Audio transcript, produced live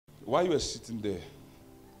while you were sitting there,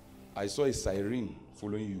 I saw a siren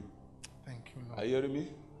following you. Thank you, Lord. Are you hearing me?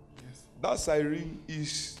 Yes. That siren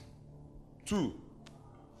is two.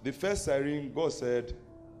 The first siren, God said,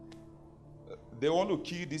 they want to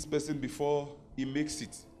kill this person before he makes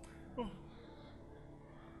it. Oh.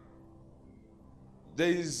 There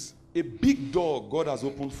is a big door God has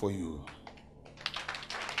opened for you.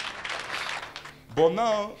 But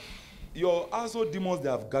now, your household demons, they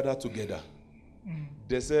have gathered together.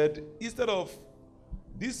 They said, instead of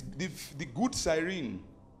this, the good siren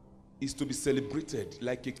is to be celebrated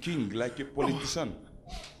like a king, like a politician.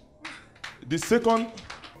 The second,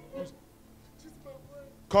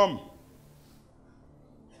 come.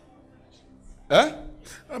 Eh?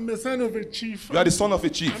 I'm the son of a chief. You are the son of a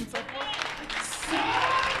chief.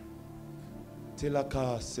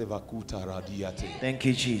 Thank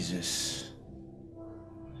you, Jesus.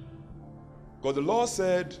 God, the Lord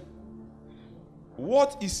said,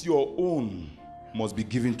 what is your own must be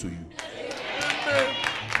given to you.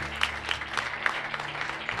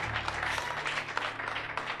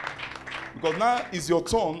 Because now is your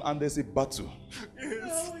turn and there's a battle.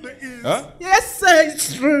 Yes, there is. Huh? Yes, sir,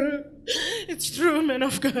 it's true. It's true, man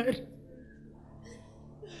of God.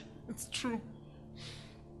 It's true.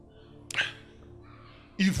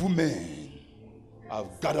 Evil men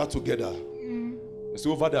have gathered together. It's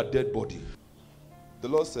over their dead body. The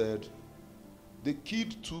Lord said, they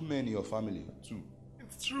killed 2 men in your family. 2.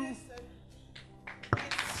 It's true.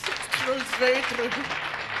 It's true. It's very true.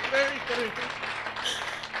 Very true.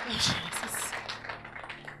 Oh, Jesus.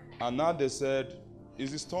 And now they said,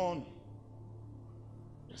 it's his turn.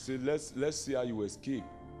 They said, let's see how you escape.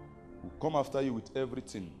 We'll come after you with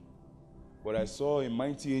everything. But I saw a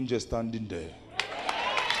mighty angel standing there.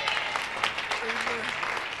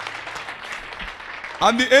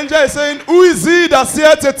 And the angel is saying, who is he that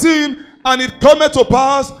saith a thing, and it cometh to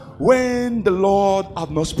pass when the Lord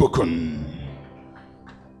hath not spoken?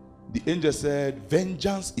 The angel said,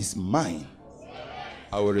 vengeance is mine.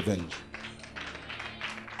 I will revenge.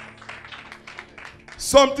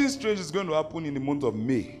 Something strange is going to happen in the month of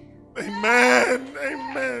May. Amen.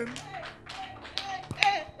 Amen.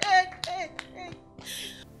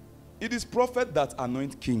 It is prophet that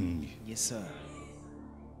anoint king. Yes, sir.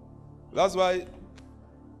 That's why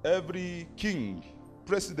every king,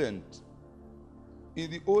 president, in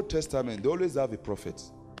the Old Testament, they always have a prophet.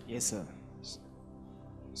 Yes, sir.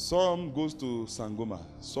 Some goes to Sangoma,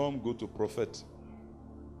 some go to prophet.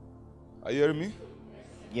 Are you hearing me?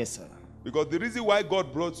 Yes, sir. Because the reason why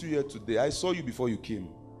God brought you here today, I saw you before you came.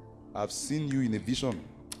 I've seen you in a vision.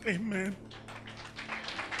 Amen.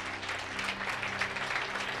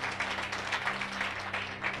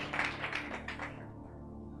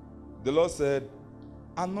 The Lord said,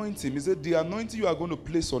 anoint him. He said, the anointing you are going to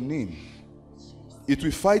place on him, it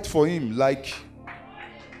will fight for him like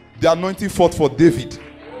the anointing fought for David.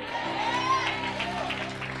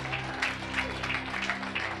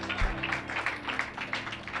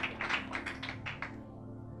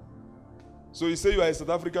 So you say you are a South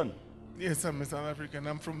African? Yes, I'm a South African.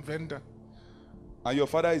 I'm from Venda. And your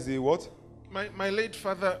father is a what? My late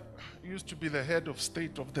father used to be the head of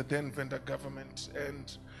state of the then Venda government,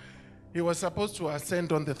 and he was supposed to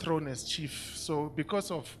ascend on the throne as chief. So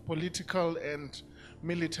because of political and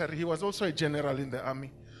military, he was also a general in the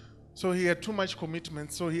army. So he had too much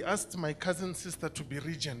commitment. So he asked my cousin sister to be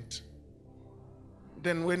regent.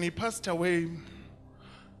 Then when he passed away,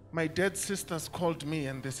 my dad's sisters called me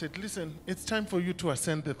and they said, listen, it's time for you to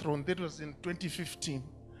ascend the throne. That was in 2015.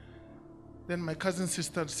 Then my cousin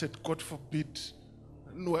sister said, God forbid.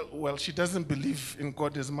 Well, she doesn't believe in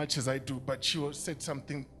God as much as I do, but she said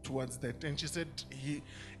something towards that. And she said,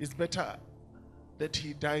 it's better that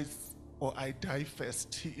he dies or I die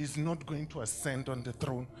first. He is not going to ascend on the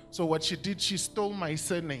throne. So what she did, she stole my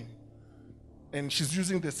surname. And she's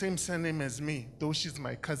using the same surname as me, though she's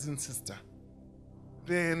my cousin sister.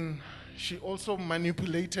 Then she also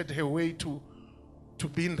manipulated her way to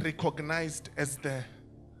being recognized as the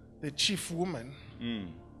chief woman.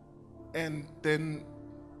 And then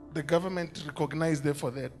the government recognized her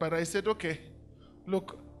for that. But I said, okay,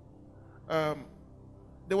 look,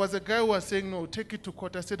 there was a guy who was saying, no, take it to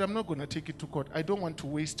court. I said, I'm not going to take it to court. I don't want to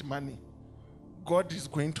waste money. God is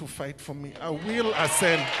going to fight for me. I will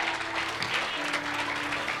ascend.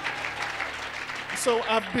 So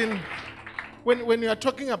I've been, when you are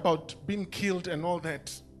talking about being killed and all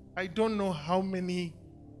that, I don't know how many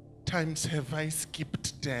times have I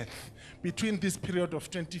skipped death between this period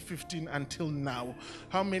of 2015 until now.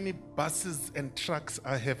 How many buses and trucks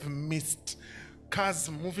I have missed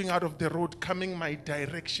cars moving out of the road coming my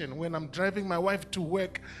direction. When I'm driving my wife to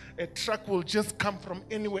work, a truck will just come from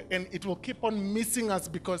anywhere and it will keep on missing us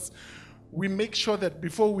because we make sure that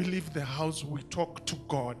before we leave the house, we talk to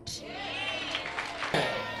God.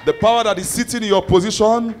 The power that is sitting in your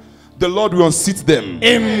position, the Lord will unseat them.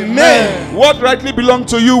 Amen. What rightly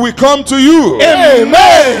belongs to you will come to you.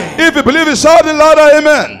 Amen. If you believe it, shout it louder,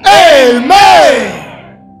 amen. Amen.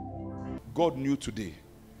 God knew today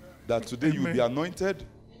that today you will be anointed.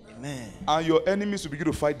 Amen. And your enemies will begin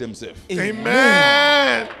to fight themselves.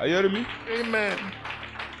 Amen. Are you hearing me? Amen.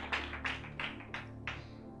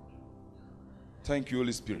 Thank you,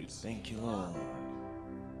 Holy Spirit. Thank you, Lord.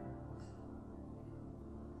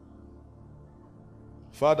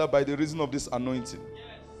 Father, by the reason of this anointing,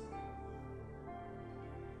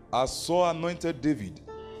 I saw anointed David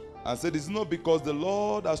and said, it's not because the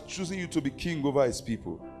Lord has chosen you to be king over his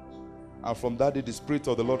people. And from that day, the Spirit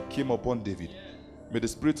of the Lord came upon David. May the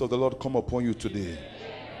Spirit of the Lord come upon you today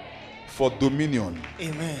for dominion,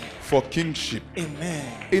 Amen. for kingship.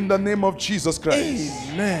 Amen. In the name of Jesus Christ.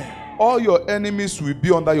 Amen. All your enemies will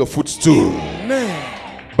be under your footstool.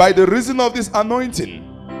 Amen. By the reason of this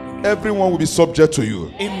anointing, everyone will be subject to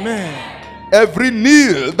you. Amen. Every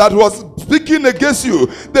knee that was speaking against you,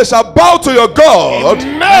 they shall bow to your God.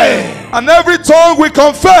 Amen. And every tongue will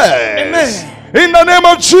confess. Amen. In the name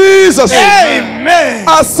of Jesus. Amen.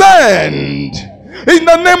 Ascend. In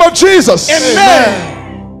the name of Jesus. Amen.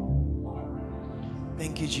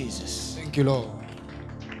 Thank you, Jesus. Thank you, Lord.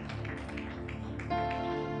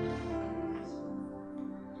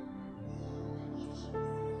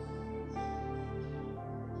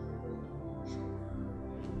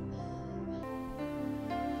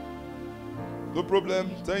 No problem.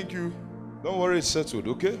 Thank you. Don't worry, it's settled,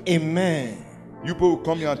 okay? Amen. You people will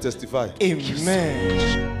come here and testify.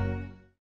 Amen.